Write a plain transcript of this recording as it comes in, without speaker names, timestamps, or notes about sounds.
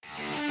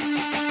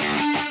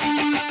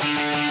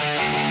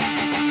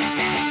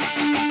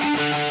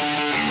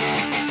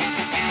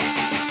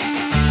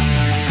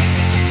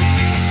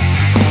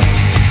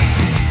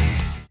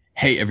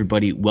Hey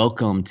everybody,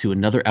 welcome to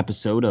another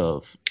episode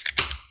of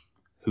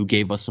Who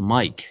Gave Us a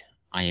Mic?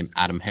 I am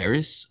Adam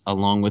Harris,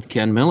 along with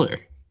Ken Miller.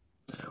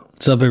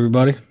 What's up,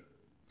 everybody?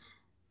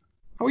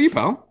 How are you,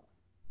 pal?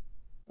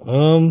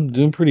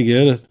 Doing pretty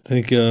good. I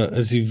think,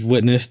 as you've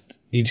witnessed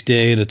each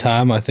day at a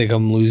time, I think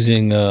I'm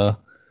losing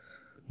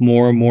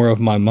more and more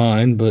of my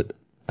mind, but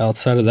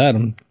outside of that,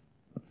 I'm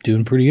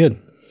doing pretty good.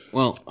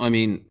 Well, I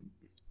mean,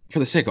 for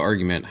the sake of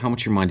argument, how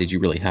much of your mind did you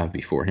really have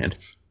beforehand?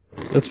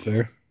 That's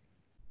fair.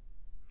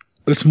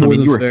 That's more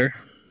than fair.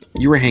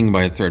 You were hanging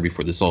by a thread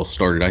before this all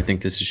started. I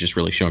think this is just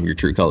really showing your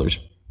true colors.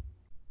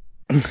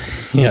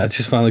 Yeah, it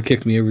just finally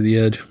kicked me over the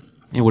edge.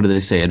 And what do they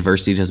say?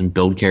 Adversity doesn't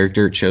build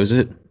character, it shows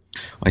it.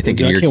 I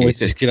think in your can't wait case,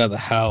 to just get out of the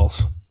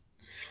house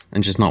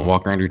and just not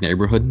walk around your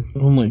neighborhood.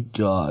 Oh my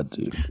god,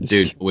 dude.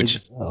 Dude,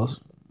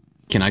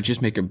 can I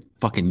just make a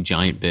fucking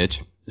giant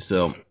bitch?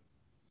 So,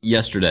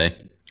 yesterday,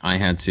 I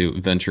had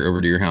to venture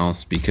over to your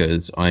house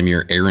because I'm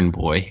your errand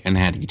boy and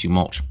I had to get you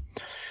mulch.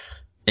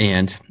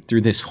 And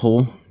through this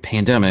whole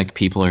pandemic,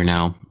 people are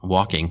now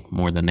walking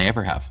more than they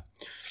ever have.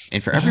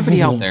 And for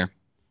everybody out there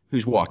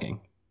who's walking,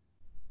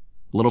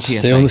 little PSA.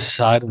 Stay on the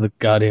side of the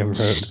goddamn road.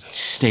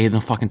 Stay on the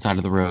fucking side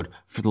of the road.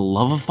 For the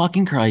love of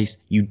fucking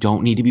Christ, you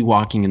don't need to be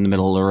walking in the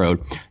middle of the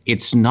road.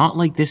 It's not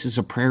like this is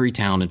a prairie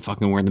town and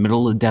fucking we're in the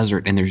middle of the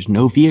desert and there's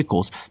no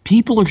vehicles.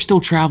 People are still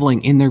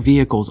traveling in their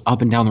vehicles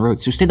up and down the road.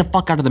 So stay the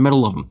fuck out of the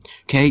middle of them.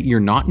 Okay? You're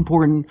not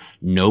important.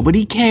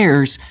 Nobody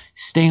cares.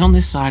 Stay on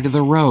this side of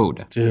the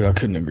road. Dude, I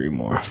couldn't agree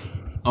more.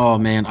 Oh,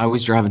 man. I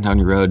was driving down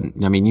your road.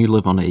 I mean, you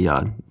live on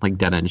a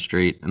dead-end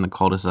street in the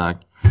cul-de-sac.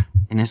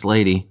 And this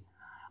lady...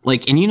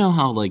 and you know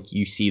how,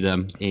 you see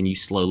them and you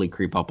slowly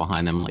creep up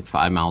behind them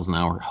 5 miles an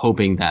hour,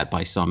 hoping that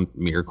by some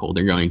miracle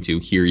they're going to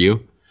hear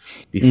you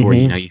before,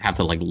 you have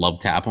to, love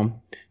tap them.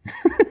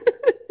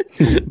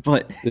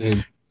 But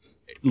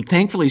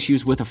thankfully she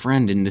was with a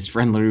friend, and this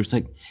friend literally was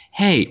like,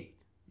 hey,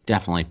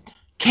 definitely,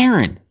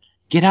 Karen,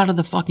 get out of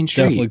the fucking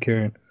street. Definitely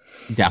Karen.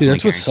 Definitely Dude,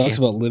 that's Karen. what sucks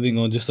about living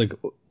on just,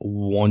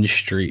 one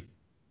street.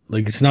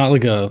 It's not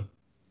like a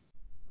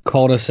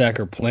cul-de-sac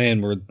or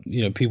plan where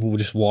people will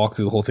just walk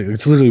through the whole thing.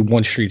 It's literally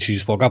one street. You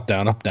just walk up,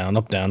 down, up, down,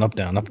 up, down, up,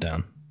 down, up,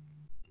 down.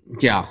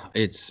 Yeah,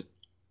 it's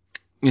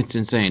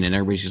insane, and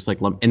everybody's just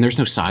and there's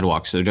no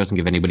sidewalk, so it doesn't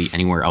give anybody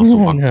anywhere else to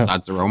walk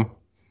besides their own.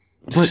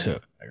 But so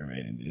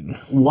aggravating, dude.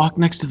 Walk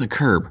next to the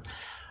curb.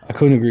 I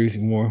couldn't agree with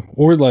you more.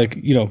 Or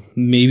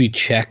maybe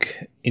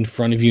check in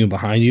front of you and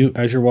behind you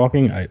as you're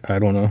walking. I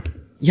don't know.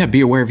 Yeah,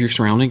 be aware of your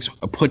surroundings.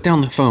 Put down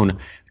the phone.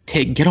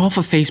 Get off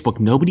of Facebook.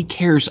 Nobody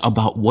cares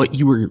about what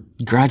you were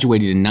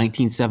graduated in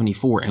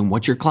 1974 and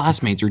what your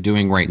classmates are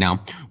doing right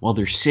now while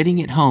they're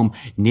sitting at home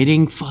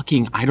knitting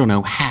fucking,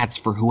 hats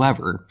for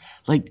whoever.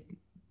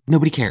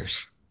 Nobody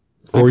cares.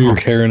 Or your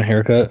Karen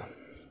haircut.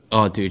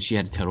 Oh, dude, she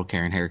had a total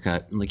Karen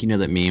haircut.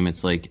 That meme.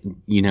 It's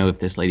if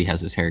this lady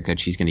has this haircut,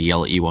 she's going to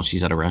yell at you while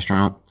she's at a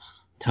restaurant.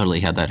 Totally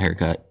had that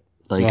haircut.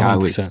 100%. I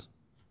was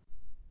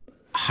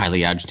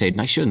highly agitated,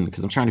 and I shouldn't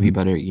because I'm trying to be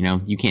better.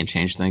 You can't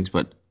change things,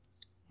 but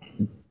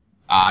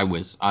I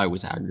was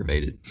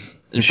aggravated.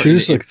 You should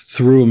just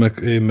threw a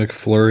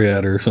McFlurry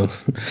at her or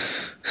something.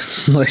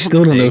 I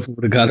still don't know if it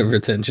would have got her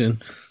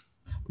attention.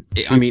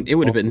 It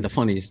would have been the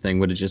funniest thing.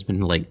 Would have just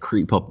been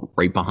creep up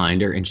right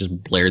behind her and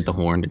just blared the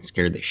horn and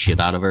scared the shit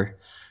out of her.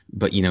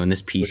 But in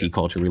this PC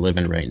culture we live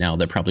in right now,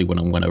 that probably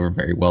wouldn't have went over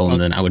very well,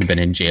 and then I would have been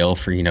in jail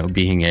for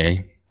being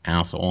a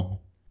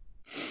asshole.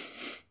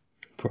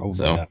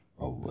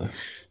 Probably.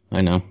 I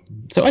know.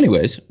 So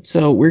anyways,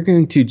 we're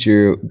going to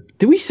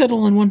did we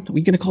settle on one? Are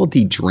we going to call it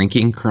the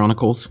Drinking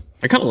Chronicles?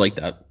 I kind of like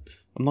that.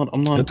 I'm not.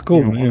 That's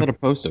cool, man. I'm not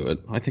opposed to it.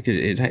 I think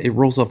it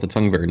rolls off the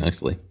tongue very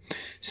nicely.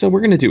 So we're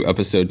going to do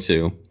episode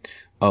 2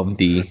 of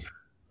the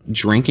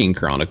Drinking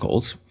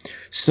Chronicles.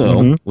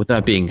 So with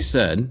that being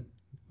said,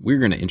 we're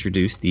going to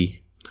introduce the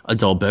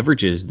adult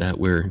beverages that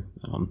we're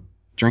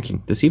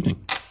drinking this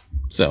evening.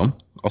 So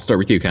I'll start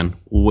with you, Ken.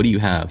 What do you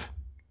have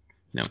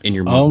in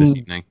your mug this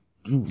evening?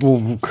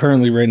 Well,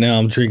 currently right now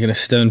I'm drinking a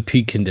Stone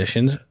Peak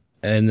Conditions,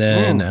 and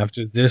then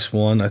after this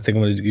one, I think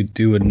I'm going to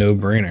do a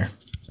no-brainer.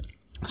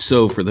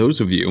 So for those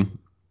of you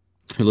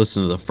who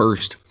listen to the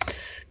first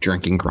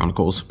Drinking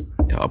Chronicles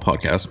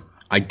podcast,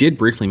 I did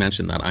briefly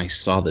mention that I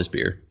saw this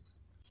beer.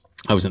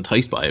 I was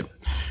enticed by it,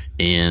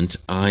 and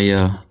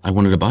I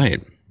wanted to buy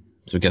it.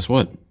 So guess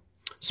what?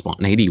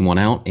 Spontaneity won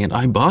out, and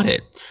I bought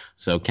it.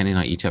 So Kenny and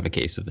I each have a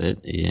case of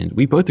it, and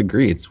we both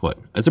agree it's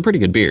a pretty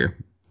good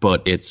beer.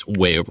 But it's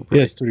way overpriced.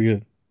 Yeah, it's pretty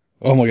good.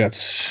 Oh my god,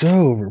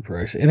 so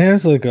overpriced. It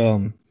has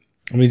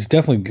it's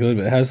definitely good,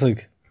 but it has I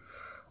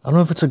don't know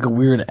if it's a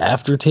weird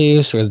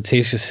aftertaste or the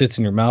taste just sits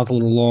in your mouth a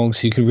little long,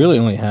 so you can really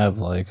only have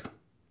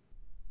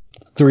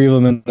 3 of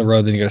them in a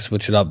row, then you gotta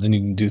switch it up, then you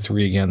can do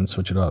 3 again and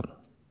switch it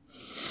up.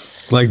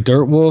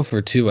 Dirt Wolf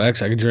or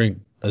 2X, I can drink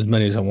as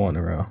many as I want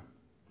in a row.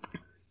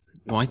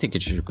 Well, I think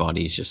it's your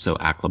body is just so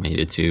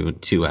acclimated to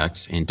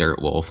 2X and Dirt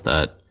Wolf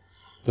that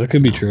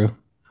could be true.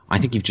 I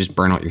think you've just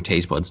burned out your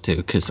taste buds too,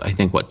 because I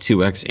think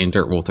 2X and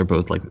Dirt Wolf are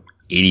both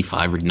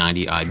 85 or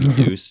 90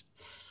 IBUs.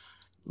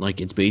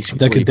 It's basically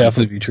that could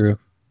definitely be true.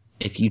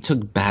 if you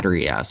took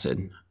battery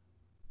acid,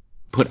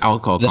 put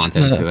alcohol That's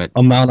content the to it.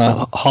 amount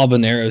of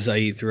habaneros I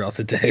eat throughout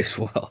the day as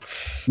well.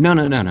 No.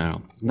 Not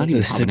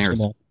even habaneros.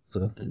 All,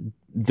 so.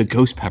 The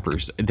ghost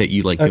peppers that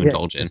you like to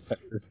indulge in.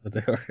 Peppers, they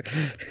are.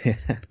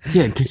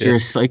 Yeah, because you're a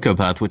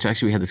psychopath, which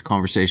actually we had this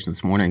conversation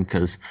this morning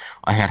because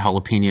I had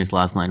jalapenos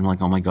last night. I'm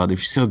like, oh my God, they're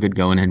so good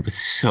going in, but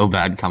so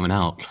bad coming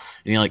out. And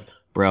you're like,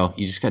 bro,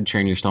 you just got to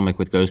train your stomach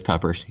with ghost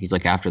peppers. He's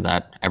like, after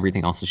that,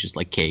 everything else is just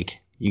like cake.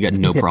 You got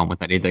no problem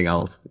with anything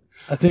else.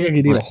 I think I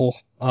could eat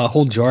a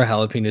whole jar of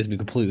jalapenos and be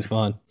completely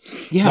fine.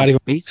 Yeah, not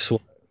even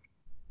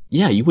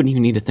yeah, you wouldn't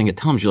even need to think of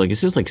Tums. You're like,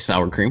 this is like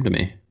sour cream to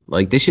me.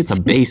 Like, this shit's a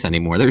base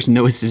anymore. There's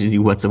no acidity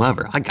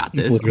whatsoever. I got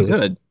this. Literally. I'm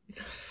good.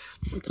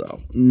 So,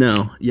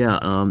 no,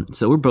 yeah.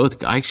 So we're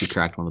both. I actually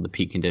cracked one of the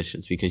peak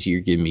conditions because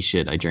you're giving me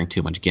shit. I drank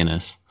too much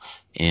Guinness,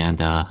 and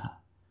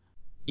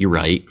you're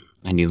right.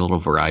 I need a little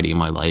variety in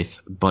my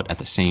life, but at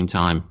the same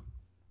time,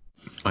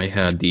 I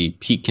had the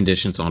peak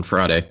conditions on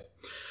Friday,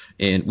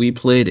 and we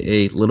played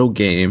a little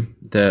game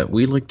that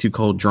we like to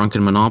call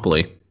Drunken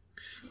Monopoly,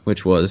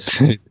 which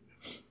was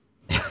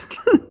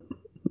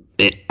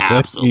it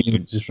absolutely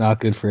just not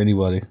good for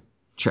anybody.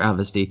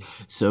 Travesty.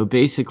 So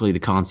basically, the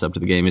concept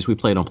of the game is we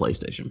play it on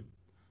PlayStation,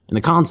 and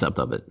the concept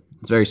of it,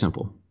 it's very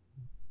simple.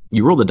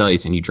 You roll the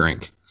dice and you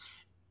drink.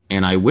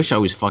 And I wish I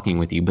was fucking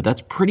with you, but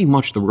that's pretty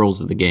much the rules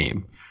of the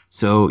game.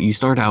 So you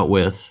start out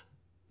with,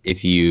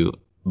 if you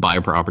buy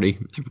a property,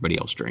 everybody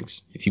else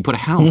drinks. If you put a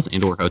house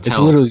and or hotel. It's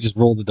literally just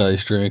roll the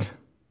dice, drink.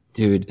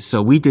 Dude,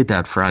 so we did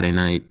that Friday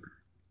night.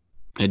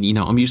 And,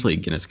 I'm usually a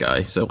Guinness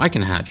guy, so I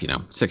can have,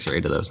 6 or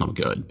 8 of those and I'm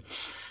good.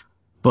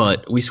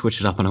 But we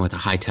switched it up and I went to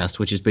high test,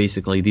 which is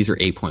basically, these are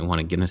 8.1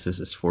 and Guinness's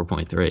is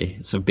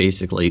 4.3. So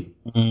basically,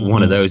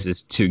 one of those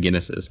is 2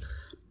 Guinnesses.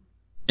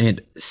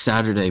 And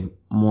Saturday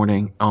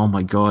morning, oh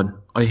my God,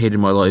 I hated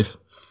my life.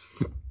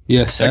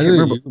 Yeah, Saturday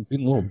you were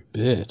being a little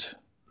bitch.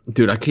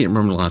 Dude, I can't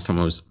remember the last time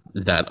I was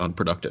that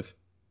unproductive.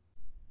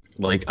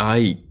 Dude,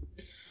 I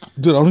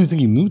don't even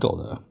think you moved all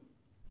day.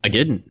 I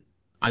didn't.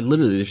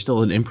 There's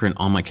still an imprint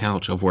on my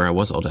couch of where I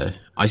was all day.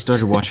 I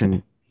started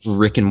watching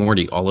Rick and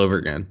Morty all over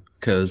again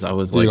because I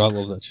was I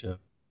love that show.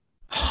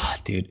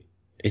 Dude,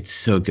 it's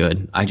so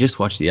good. I just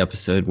watched the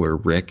episode where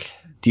Rick,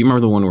 do you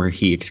remember the one where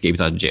he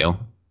escaped out of jail?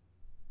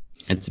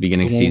 It's the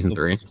beginning of season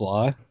 3.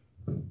 Fly?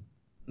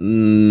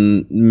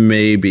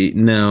 Maybe.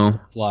 No.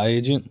 Fly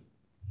agent?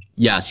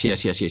 Yes.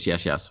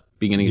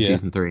 Beginning of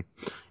season 3.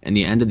 And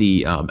the end of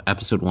the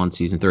episode 1,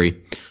 season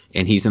 3.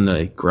 And he's in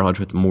the garage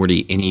with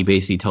Morty. And he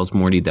basically tells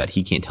Morty that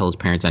he can't tell his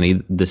parents any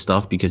of this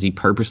stuff because he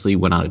purposely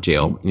went out of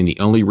jail. And the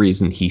only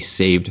reason he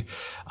saved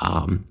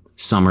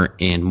Summer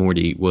and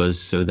Morty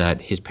was so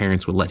that his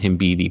parents would let him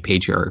be the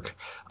patriarch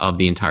of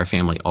the entire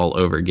family all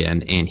over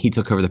again. And he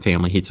took over the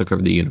family. He took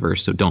over the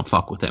universe. So don't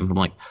fuck with him. I'm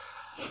like,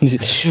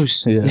 this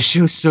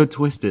show's so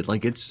twisted.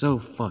 Like, it's so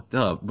fucked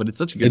up. But it's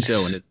such a good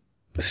show. And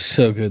it's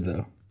so good,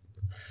 though.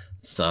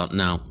 So,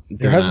 no.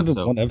 There hasn't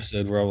been one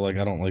episode where I was like,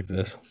 I don't like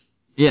this.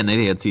 Yeah, and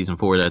they had season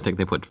 4 that I think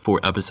they put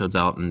 4 episodes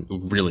out and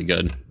really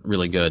good.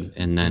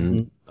 And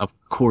then, of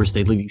course,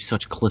 they leave you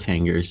such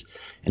cliffhangers.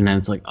 And then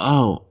it's like,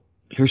 oh,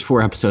 here's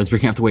 4 episodes. We're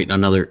going to have to wait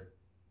another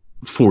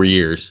 4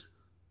 years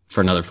for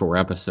another 4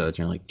 episodes.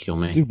 You're like, kill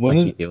me.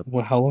 Dude,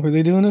 how long are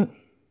they doing it?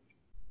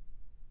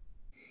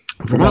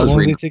 From what I was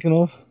reading, they taking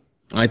off?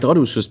 I thought it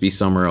was supposed to be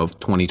summer of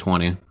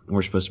 2020.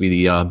 We're supposed to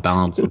be the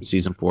balance of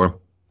season 4.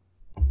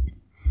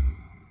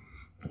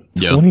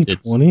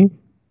 2020?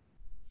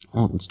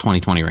 It's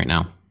 2020 right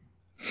now.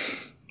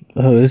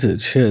 Oh, is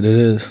it? Shit, it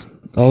is.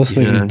 I was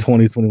thinking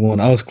 2021.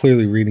 I was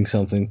clearly reading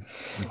something.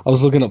 I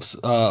was looking up.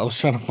 I was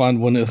trying to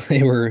find when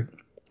they were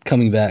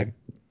coming back.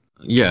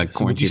 Yeah,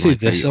 so did you say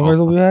this summer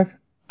they'll be back?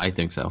 I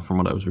think so, from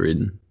what I was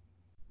reading.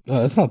 Oh,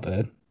 that's not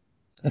bad.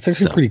 That's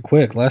actually pretty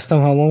quick. Last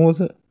time, how long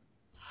was it?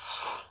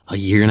 A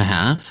year and a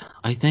half,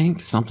 I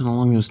think, something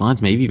along those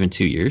lines. Maybe even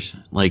 2 years.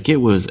 Like, it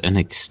was an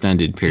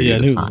extended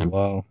period of time.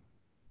 Wow.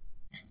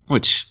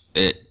 Which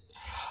it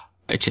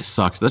just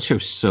sucks. That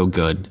show's so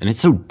good, and it's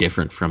so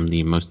different from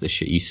most of the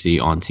shit you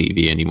see on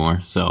TV anymore.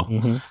 So,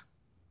 and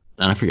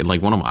I forget,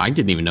 like, I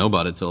didn't even know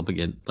about it till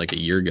like a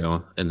year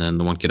ago, and then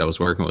the one kid I was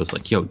working with was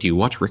like, "Yo, do you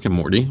watch Rick and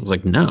Morty?" I was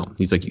like, "No."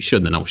 He's like, "You should."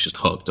 And then I was just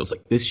hooked. I was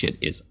like, "This shit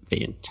is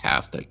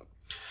fantastic."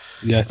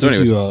 Yeah, I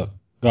think you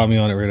got me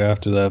on it right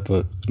after that,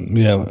 but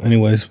yeah.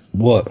 Anyways,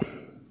 what?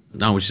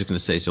 I was just gonna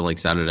say, so like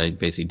Saturday,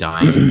 basically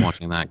dying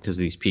watching that because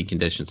of these peak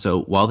conditions.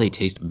 So while they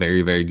taste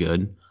very, very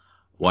good.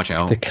 Watch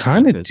out. They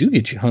kind of do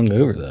get you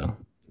hungover, though.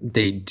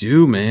 They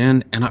do,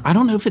 man. And I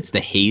don't know if it's the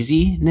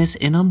haziness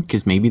in them,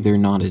 because maybe they're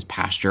not as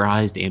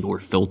pasteurized and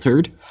or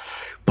filtered.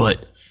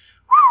 But,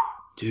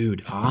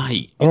 dude,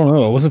 I don't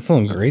know. I wasn't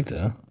feeling great,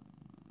 though.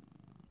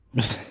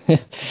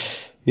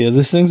 Yeah,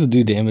 these things will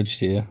do damage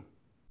to you.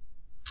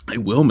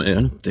 It will,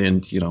 man.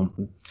 And,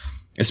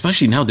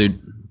 especially now, dude,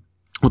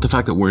 with the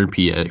fact that we're in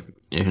PA,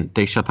 and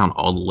they shut down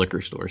all the liquor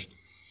stores.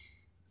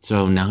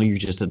 So now you're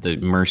just at the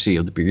mercy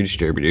of the beer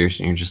distributors,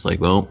 and you're just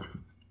like, well,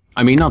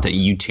 I mean, not that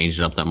you changed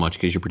it up that much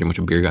because you're pretty much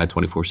a beer guy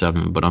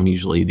 24/7, but I'm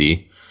usually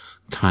the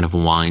kind of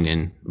wine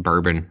and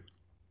bourbon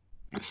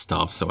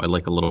stuff, so I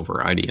like a little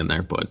variety in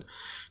there. But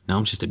now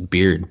I'm just a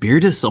beer. Beer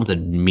does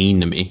something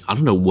mean to me. I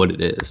don't know what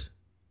it is.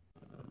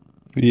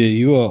 Yeah,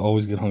 you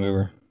always get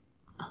hungover.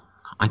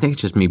 I think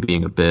it's just me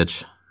being a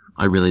bitch.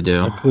 I really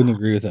do. I couldn't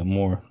agree with that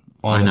more,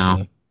 honestly. I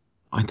know.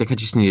 I think I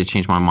just need to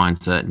change my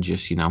mindset and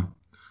just,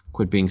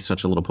 quit being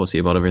such a little pussy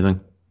about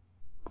everything.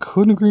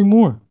 Couldn't agree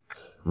more.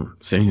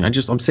 See,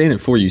 I'm saying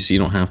it for you so you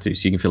don't have to,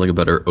 so you can feel like a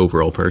better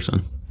overall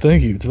person.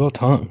 Thank you. It's about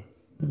time.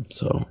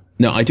 So,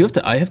 no, I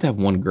have to have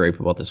one gripe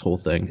about this whole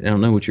thing. I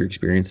don't know what your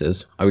experience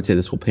is. I would say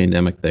this whole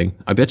pandemic thing.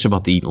 I bet you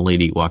about the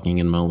lady walking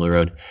in the middle of the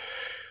road.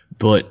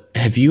 But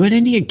have you had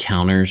any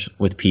encounters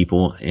with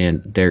people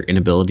and their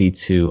inability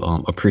to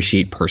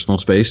appreciate personal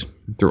space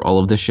through all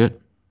of this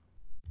shit?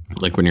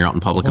 Like when you're out in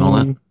public and all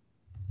that?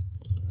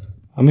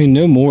 I mean,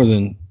 no more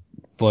than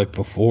like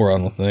before, I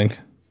don't think.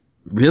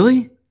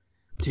 Really?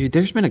 Dude,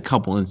 there's been a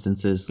couple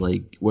instances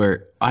like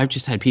where I've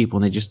just had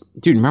people and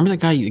dude, remember that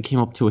guy that came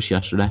up to us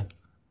yesterday?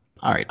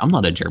 All right, I'm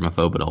not a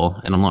germaphobe at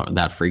all, and I'm not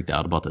that freaked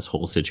out about this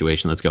whole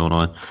situation that's going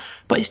on.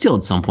 But still,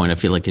 at some point, I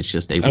feel like it's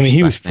just a respect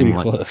he was pretty thing.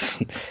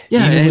 close.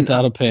 Yeah, even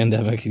without a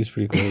pandemic, he was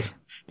pretty close.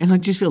 And I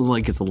just feel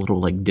like it's a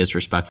little like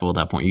disrespectful at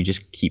that point. You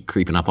just keep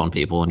creeping up on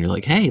people, and you're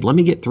like, hey, let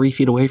me get 3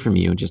 feet away from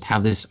you and just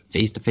have this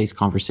face-to-face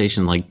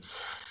conversation. Like,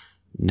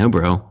 no,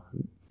 bro,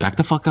 back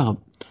the fuck up.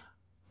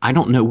 I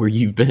don't know where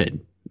you've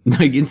been.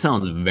 Like, it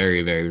sounds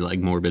very, very like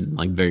morbid,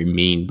 like very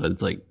mean, but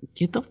it's like,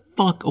 get the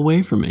fuck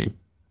away from me.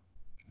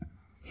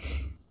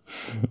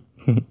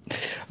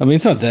 I mean,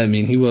 it's not that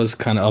mean. He was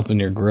kind of up in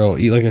your grill.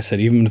 Like I said,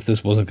 even if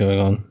this wasn't going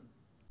on.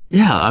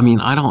 Yeah, I mean,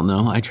 I don't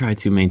know. I try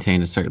to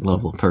maintain a certain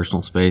level of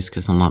personal space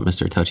because I'm not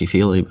Mr.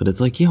 Touchy-feely, but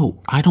it's like,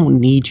 yo, I don't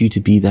need you to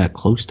be that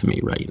close to me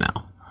right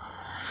now.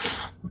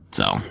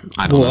 So,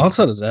 I don't know. Well,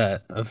 outside of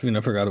that, I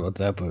forgot about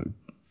that, but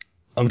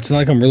it's not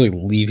like I'm really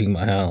leaving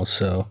my house,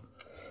 so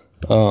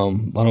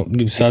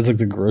besides like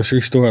the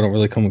grocery store, I don't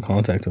really come in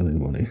contact with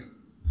anybody.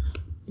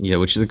 Yeah,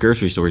 which is the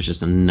grocery store is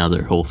just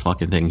another whole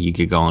fucking thing you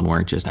could go on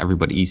where just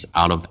everybody's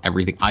out of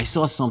everything. I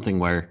saw something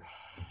where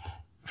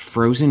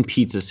frozen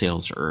pizza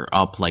sales are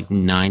up like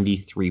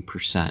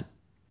 93%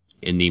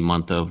 in the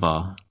month of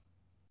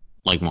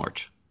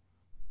March.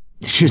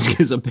 Just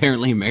because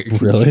apparently Americans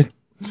really,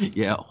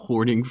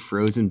 hoarding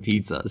frozen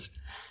pizzas.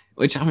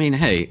 Which, I mean,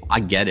 hey,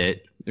 I get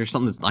it. There's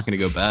something that's not going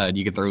to go bad.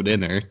 You can throw it in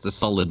there. It's a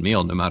solid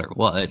meal no matter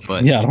what.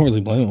 But yeah, I don't really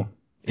blame them.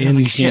 And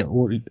you can't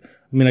order.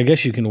 I mean, I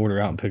guess you can order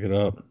out and pick it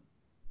up.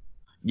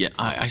 Yeah,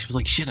 I was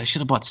like, shit, I should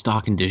have bought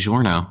stock in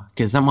DiGiorno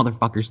because that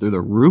motherfucker's through the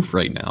roof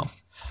right now.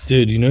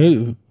 Dude,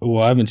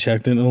 I haven't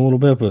checked in a little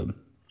bit, but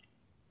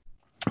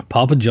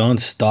Papa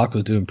John's stock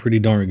was doing pretty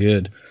darn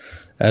good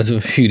as of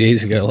a few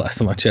days ago, last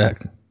time I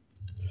checked.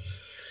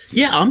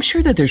 Yeah, I'm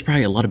sure that there's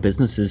probably a lot of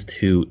businesses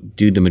who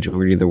do the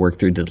majority of their work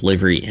through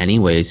delivery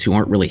anyways who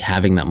aren't really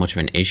having that much of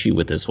an issue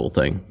with this whole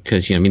thing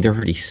because, they're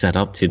already set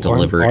up to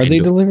deliver. Are they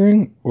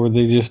delivering or are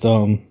they just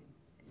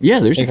Yeah,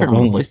 there's a fair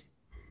amount of places.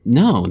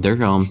 No,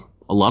 they're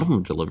a lot of them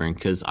are delivering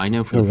because I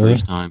know for the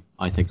first time,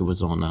 I think it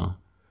was on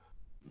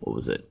what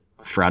was it,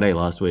 Friday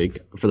last week.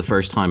 For the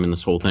first time in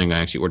this whole thing, I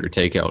actually ordered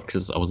takeout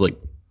because I was like,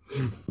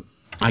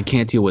 I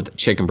can't deal with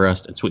chicken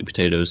breast and sweet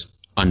potatoes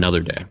another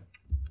day.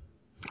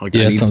 Like,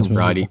 I need some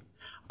variety.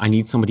 I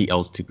need somebody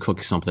else to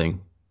cook something,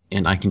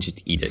 and I can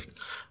just eat it.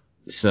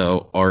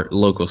 So our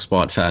local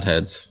spot,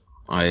 Fatheads,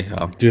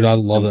 dude, I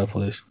love that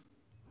place.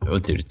 Oh,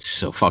 dude, it's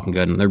so fucking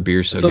good, and their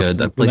beer's so good.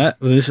 That place.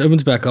 When this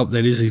opens back up,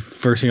 that is the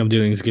first thing I'm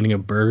doing is getting a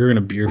burger and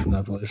a beer from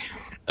that place.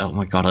 Oh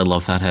my god, I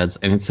love Fatheads,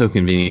 and it's so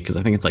convenient because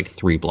I think it's like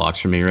 3 blocks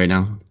from me right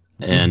now,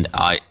 and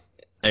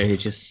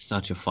it's just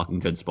such a fucking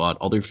good spot.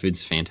 All their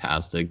food's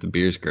fantastic, the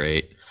beer's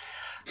great,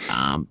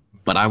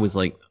 but I was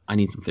like, I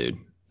need some food,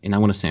 and I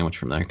want a sandwich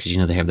from there because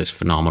they have this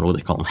phenomenal, they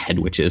call them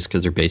headwiches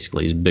because they're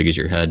basically as big as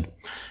your head,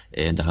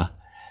 and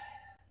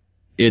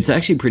it's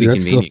actually pretty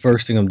convenient. That's the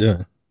first thing I'm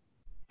doing.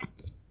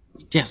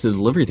 Yes, the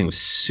delivery thing was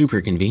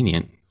super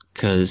convenient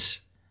because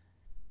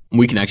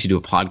we can actually do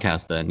a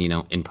podcast then,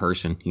 in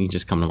person. You can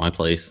just come to my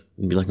place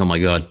and be like, oh my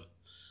god,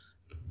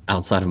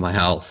 outside of my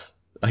house,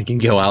 I can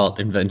go out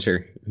and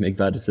venture, make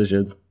bad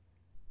decisions.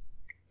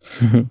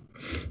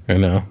 I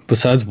know.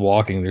 Besides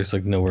walking, there's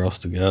like nowhere else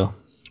to go.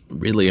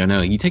 Really, I know.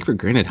 You take for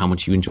granted how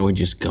much you enjoy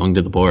just going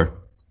to the bar.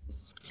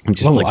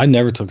 I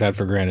never took that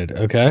for granted,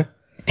 okay?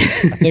 I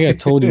think I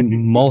told you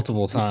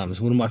multiple times.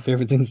 One of my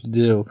favorite things to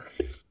do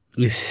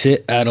is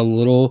sit at a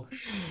little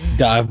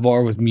dive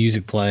bar with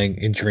music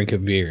playing and drink a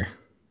beer.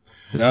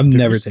 I've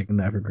never taken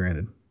that for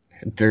granted.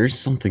 There's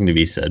something to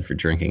be said for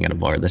drinking at a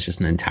bar. That's just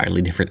an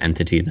entirely different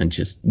entity than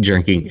just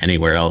drinking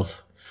anywhere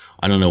else.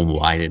 I don't know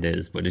why it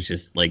is, but it's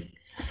just like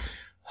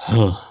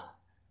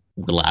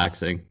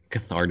relaxing,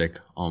 cathartic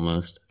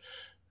almost.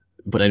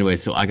 But anyway,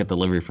 so I got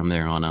delivery from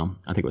there on,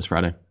 I think it was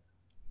Friday.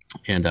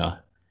 And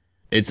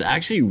it's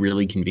actually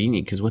really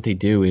convenient because what they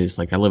do is,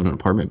 like, I live in an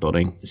apartment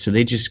building, so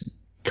they just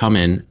come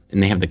in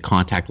and they have the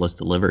contactless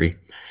delivery.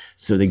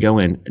 So they go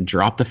in,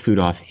 drop the food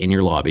off in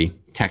your lobby,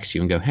 text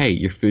you and go, hey,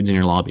 your food's in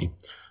your lobby.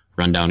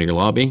 Run down to your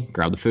lobby,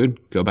 grab the food,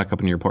 go back up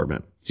in your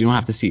apartment. So you don't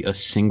have to see a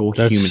single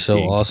That's human so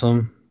being.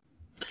 awesome.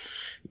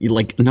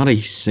 Like, not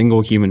a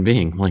single human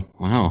being. Like,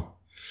 wow.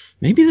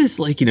 Maybe this,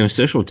 like,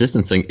 social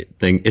distancing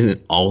thing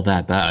isn't all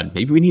that bad.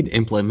 Maybe we need to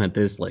implement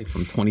this, like,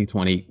 from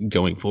 2020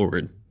 going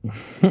forward.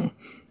 I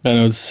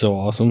know, it's so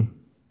awesome.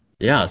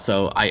 Yeah,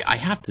 so I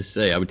have to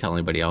say, I would tell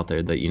anybody out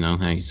there that,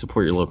 hey,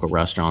 support your local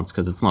restaurants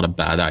because it's not a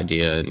bad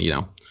idea.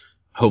 And,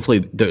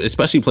 hopefully,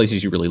 especially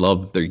places you really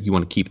love, you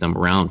want to keep them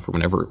around for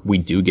whenever we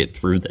do get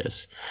through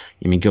this.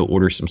 Go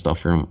order some stuff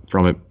from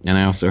it. And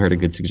I also heard a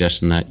good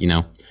suggestion that,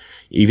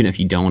 even if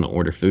you don't want to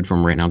order food from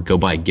them right now, go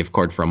buy a gift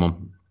card from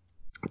them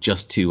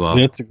just to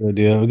That's a good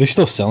idea. Are they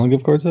still selling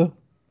gift cards though?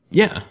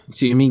 Yeah.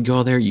 So, go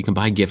out there, you can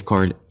buy a gift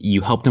card,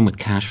 you help them with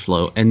cash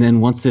flow, and then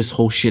once this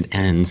whole shit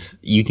ends,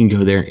 you can go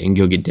there and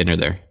go get dinner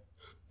there.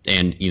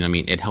 And,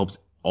 it helps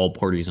all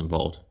parties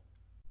involved.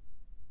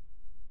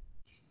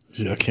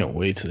 Yeah, I can't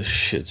wait till this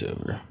shit's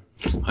over.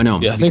 I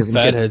know. Yeah, I think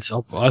Fatheads,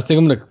 I think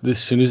I'm going to,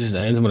 as soon as this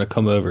ends, I'm going to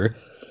come over,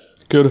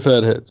 go to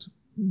Fatheads,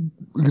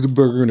 get a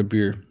burger and a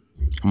beer.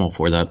 I'm all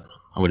for that.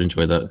 I would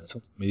enjoy that. That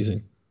sounds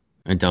amazing.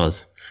 It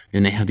does.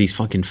 And they have these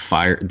fucking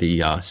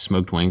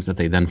smoked wings that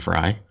they then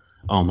fry.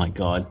 Oh my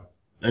god,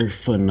 they're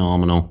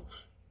phenomenal.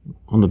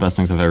 One of the best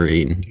things I've ever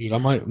eaten. Dude,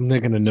 I'm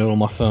making a note on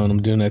my phone.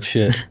 I'm doing that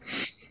shit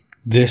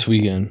this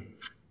weekend.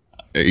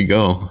 There you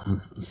go.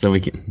 So we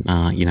can,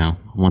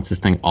 once this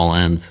thing all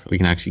ends, we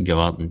can actually go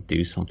out and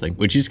do something,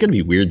 which is going to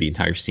be weird, the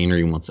entire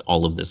scenery once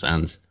all of this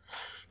ends.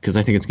 Because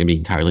I think it's going to be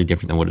entirely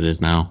different than what it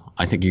is now.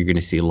 I think you're going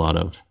to see a lot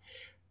of,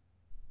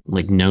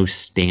 like, no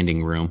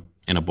standing room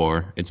in a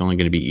bar. It's only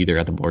going to be either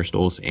at the bar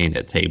stools and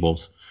at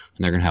tables.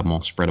 And they're going to have them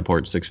all spread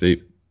apart 6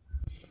 feet.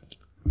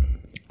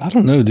 I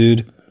don't know,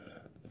 dude.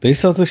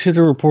 Based off the shit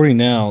they're reporting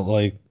now,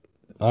 like,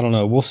 I don't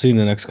know. We'll see in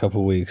the next couple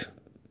of weeks.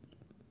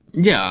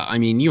 Yeah,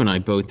 you and I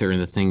both are in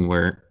the thing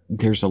where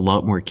there's a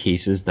lot more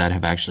cases that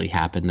have actually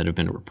happened that have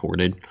been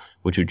reported,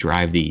 which would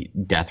drive the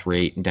death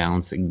rate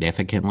down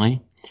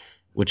significantly,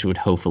 which would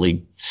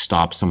hopefully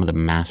stop some of the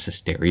mass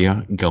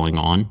hysteria going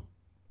on.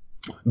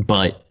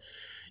 But,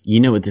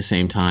 at the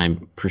same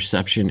time,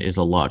 perception is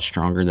a lot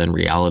stronger than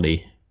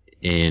reality.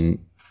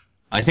 And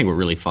I think what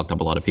really fucked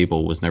up a lot of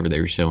people was whenever they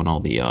were showing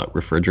all the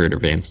refrigerator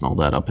vans and all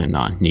that up in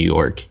New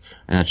York.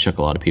 And that shook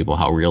a lot of people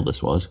how real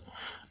this was.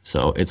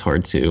 So it's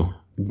hard to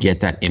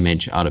get that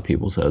image out of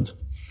people's heads.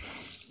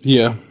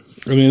 Yeah.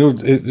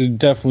 It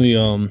definitely,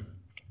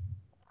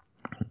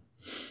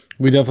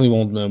 we definitely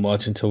won't know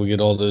much until we get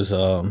all those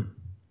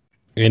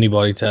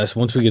antibody tests.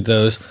 Once we get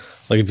those,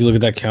 like if you look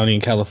at that county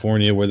in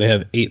California where they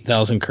have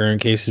 8,000 current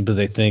cases, but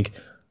they think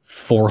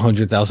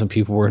 400,000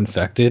 people were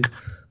infected.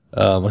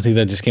 I think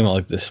that just came out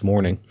like this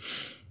morning.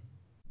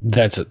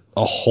 That's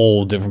a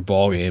whole different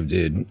ballgame,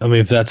 dude.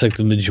 If that's like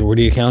the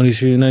majority of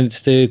counties in the United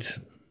States,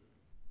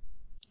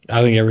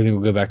 I think everything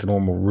will go back to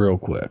normal real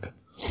quick.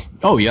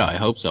 Oh yeah, I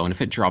hope so. And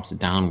if it drops it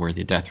down where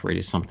the death rate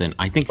is something,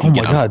 I think. Oh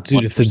my god,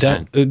 dude! If the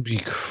death, it'd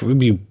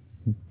be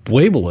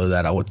way below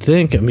that, I would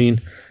think.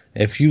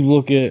 If you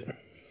look at,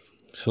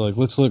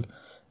 let's look.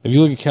 If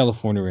you look at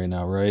California right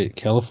now, right?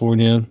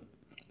 California.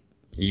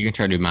 You can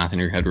try to do math in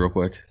your head real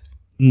quick.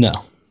 No,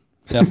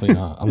 definitely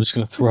not. I'm just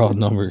gonna throw out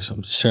numbers.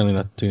 I'm certainly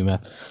not doing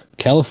math.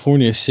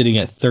 California is sitting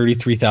at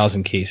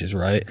 33,000 cases,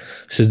 right?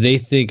 So they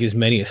think as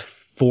many as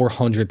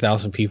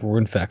 400,000 people were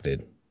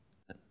infected.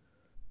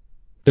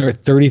 There are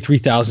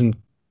 33,000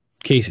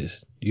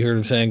 cases. You heard what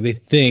I'm saying? They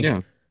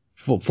think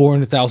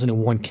 400,000 in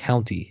one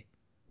county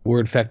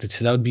were infected.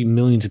 So that would be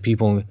millions of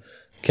people in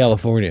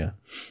California.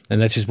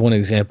 And that's just one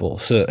example.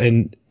 So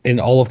in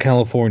all of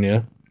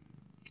California,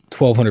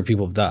 1,200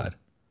 people have died.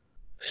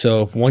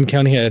 So if one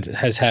county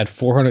has had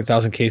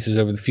 400,000 cases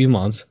over the few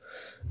months,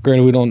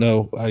 granted we don't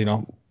know,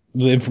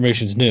 the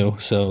information's new.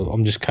 So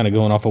I'm just kind of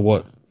going off of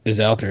what is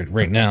out there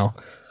right now.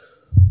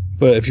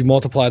 But if you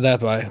multiply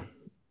that by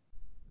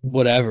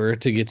whatever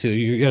to get to,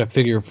 you got to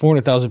figure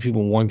 400,000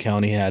 people in one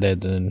county had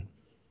it and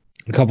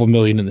a couple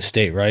million in the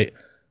state, right?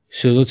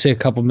 So let's say a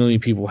couple million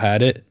people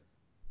had it,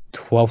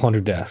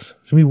 1,200 deaths.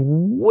 It's going to be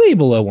way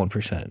below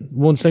 1%.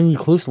 Well, it's not even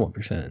close to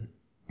 1%.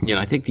 Yeah,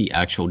 I think the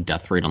actual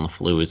death rate on the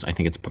flu is, I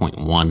think it's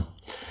 0.1.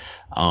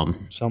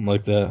 Something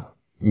like that.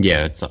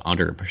 Yeah, it's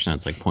under 1%.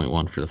 It's like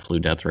 0.1 for the flu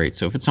death rate.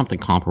 So if it's something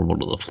comparable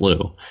to the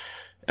flu,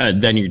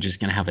 then you're just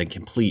going to have a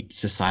complete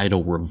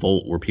societal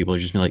revolt where people are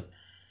just going to be like,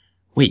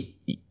 wait,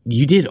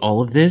 you did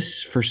all of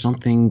this for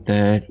something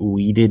that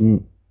we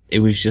didn't, it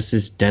was just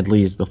as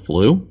deadly as the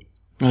flu?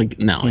 Like,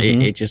 no,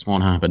 it just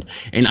won't happen.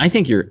 And I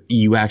think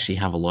you actually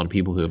have a lot of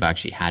people who have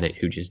actually had it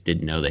who just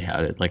didn't know they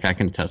had it. Like, I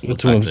can attest to the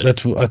fact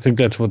that. I think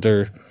that's what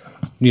they're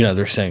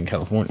saying in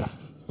California.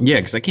 Yeah,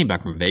 because I came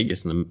back from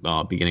Vegas in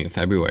the beginning of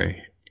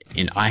February,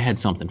 and I had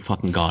something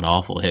fucking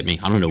god-awful hit me.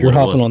 I don't know what it was.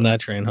 You're hopping on that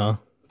train, huh?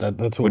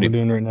 That's what we're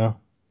doing right now.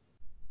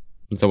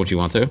 Is that what you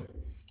want to?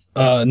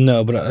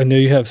 No, but I know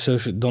you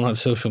don't have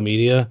social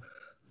media,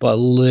 but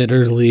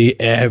literally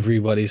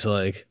everybody's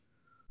like,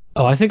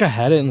 oh, I think I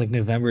had it in like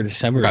November,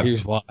 December. Okay.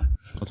 Here's why.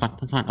 That's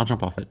fine. I'll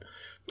jump off it.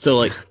 So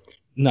like,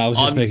 no, I was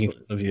just making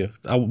fun of you.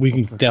 We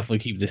can definitely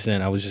keep this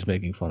in. I was just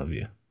making fun of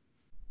you.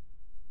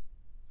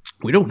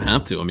 We don't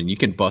have to. I mean, you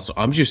can bust.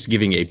 I'm just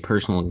giving a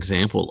personal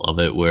example of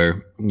it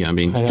where, I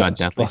mean, I know, got it's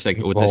deathly sick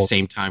fucking with the involved.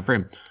 same time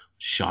frame.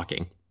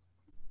 Shocking.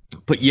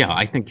 But yeah,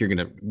 I think you're going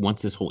to,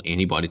 once this whole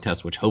antibody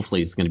test, which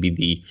hopefully is going to be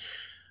the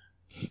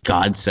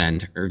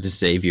godsend or the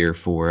savior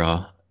for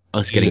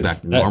us getting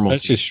back to That's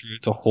normalcy. just true.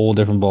 It's a whole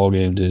different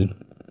ballgame, dude.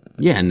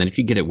 Yeah, and then if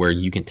you get it where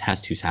you can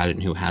test who's had it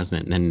and who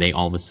hasn't, and then they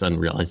all of a sudden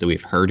realize that we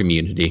have herd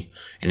immunity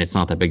and it's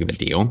not that big of a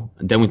deal,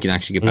 then we can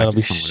actually get back I'll to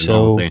be somewhat of so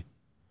normalcy.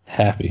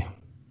 happy.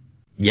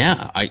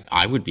 Yeah,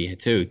 I would be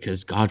too,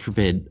 because God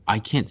forbid, I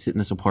can't sit in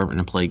this apartment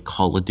and play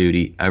Call of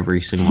Duty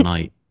every single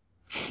night.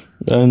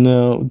 I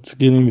know, it's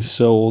getting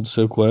so old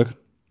so quick.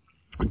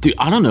 Dude,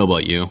 I don't know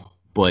about you,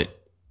 but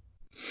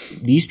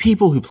these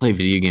people who play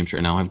video games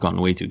right now have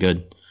gotten way too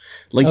good.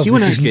 Like, you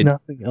and I there's could,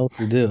 nothing else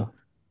to do.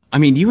 I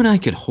mean, you and I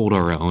could hold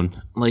our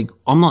own. Like,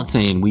 I'm not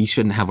saying we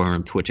shouldn't have our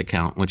own Twitch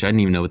account, which I didn't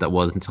even know what that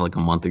was until like a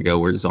month ago,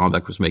 where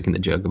Zombek was making the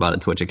joke about a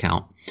Twitch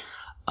account.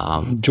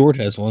 George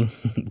has one.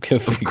 Go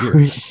figure.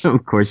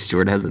 Of course,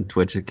 George has a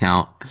Twitch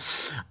account.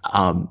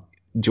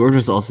 George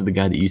was also the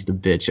guy that used to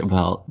bitch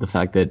about the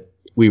fact that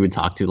we would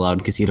talk too loud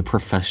because he had a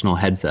professional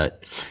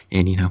headset.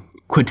 And,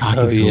 quit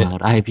talking so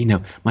loud. I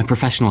have, my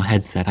professional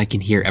headset. I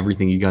can hear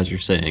everything you guys are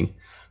saying.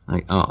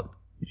 Like, oh,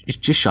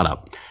 just shut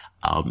up.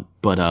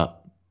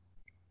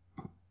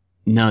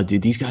 No,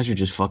 dude, these guys are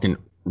just fucking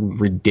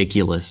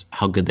ridiculous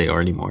how good they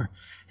are anymore.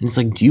 And it's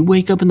like, do you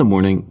wake up in the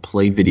morning,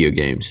 play video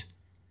games,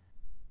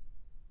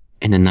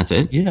 and then that's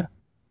it? Yeah.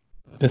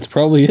 That's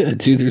probably it,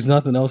 dude. There's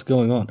nothing else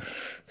going on.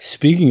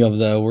 Speaking of,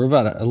 though, we're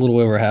about a little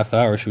over a half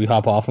hour. Should we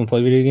hop off and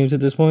play video games at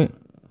this point?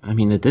 I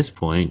mean, at this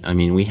point,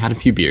 we had a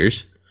few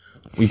beers.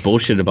 We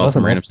bullshitted about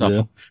some Nothing random else to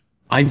stuff. do.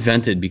 I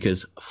vented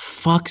because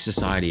fuck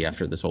society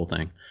after this whole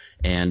thing.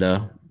 And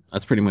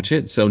that's pretty much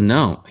it. So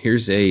now,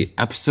 here's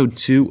episode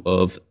 2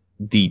 of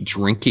the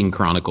Drinking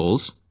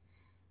Chronicles.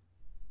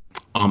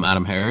 I'm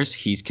Adam Harris.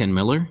 He's Ken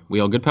Miller. We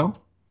all good, pal?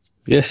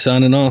 Yeah,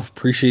 signing off.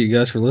 Appreciate you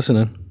guys for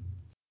listening.